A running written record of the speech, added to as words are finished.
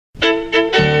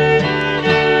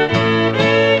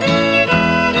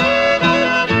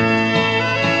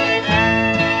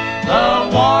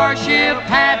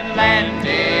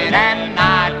ended and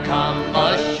I'd come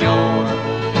ashore.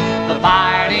 The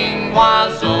fighting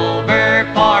was over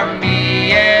for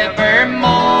me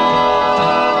evermore.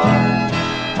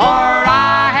 For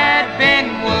I had been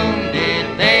wounded,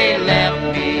 they left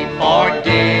me for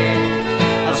dead.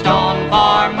 A stone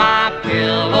for my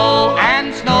pillow and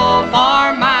snow for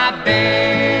my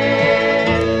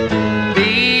bed.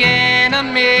 The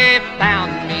enemy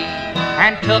found me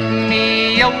and took me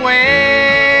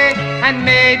away and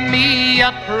made me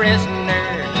a prisoner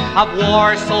of war,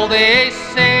 so they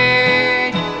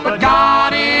say. But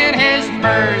God in His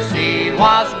mercy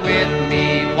was with me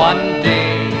one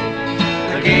day.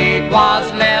 The gate was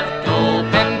left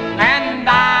open and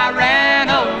I ran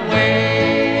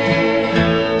away.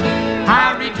 I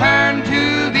returned to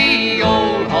the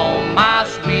old home, my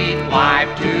sweet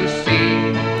wife to see.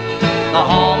 The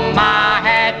home I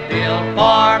had built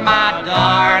for my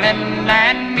darling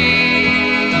and me.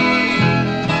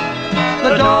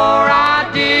 The door I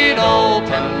did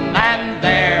open and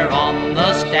there on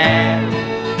the stand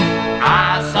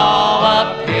I saw a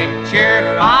picture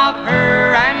of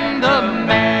her and the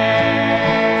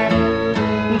man.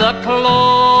 The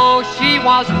clothes she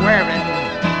was wearing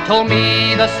told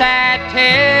me the sad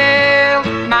tale.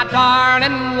 My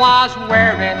darling was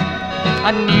wearing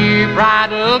a new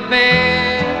bridal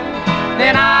veil.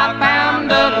 Then I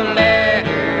found a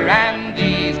letter and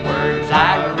these words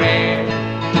I read.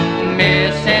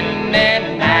 Missing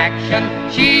in action,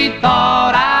 she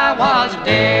thought I was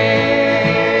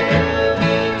dead.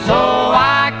 So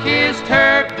I kissed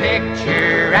her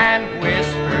picture and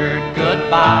whispered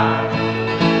goodbye.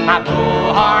 My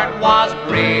poor heart was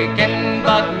breaking,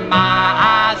 but my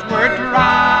eyes were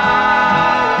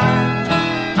dry.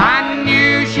 I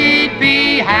knew she'd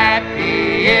be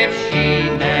happy if she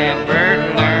never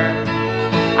learned.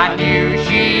 I knew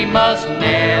she must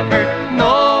never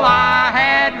know I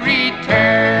had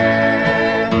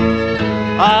returned.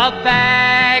 A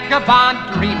vagabond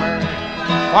dreamer,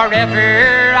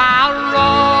 forever I'll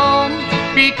roam,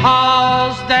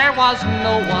 because there was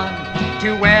no one to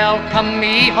welcome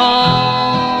me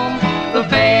home. The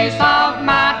face of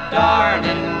my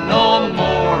darling no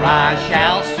more I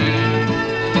shall see,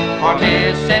 for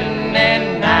missing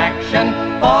in action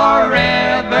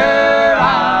forever